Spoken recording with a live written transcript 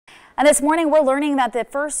And this morning, we're learning that the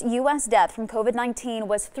first U.S. death from COVID-19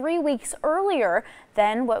 was 3 weeks earlier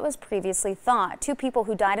than what was previously thought. Two people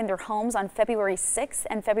who died in their homes on February 6th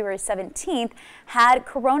and February 17th had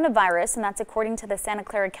coronavirus, and that's according to the Santa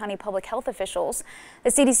Clara County public health officials. The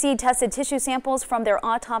CDC tested tissue samples from their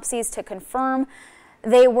autopsies to confirm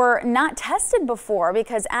they were not tested before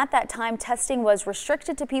because at that time testing was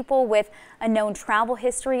restricted to people with a known travel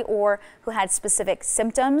history or who had specific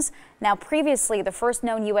symptoms. Now, previously, the first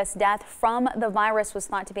known U.S. death from the virus was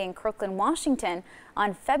thought to be in Kirkland, Washington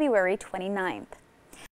on February 29th.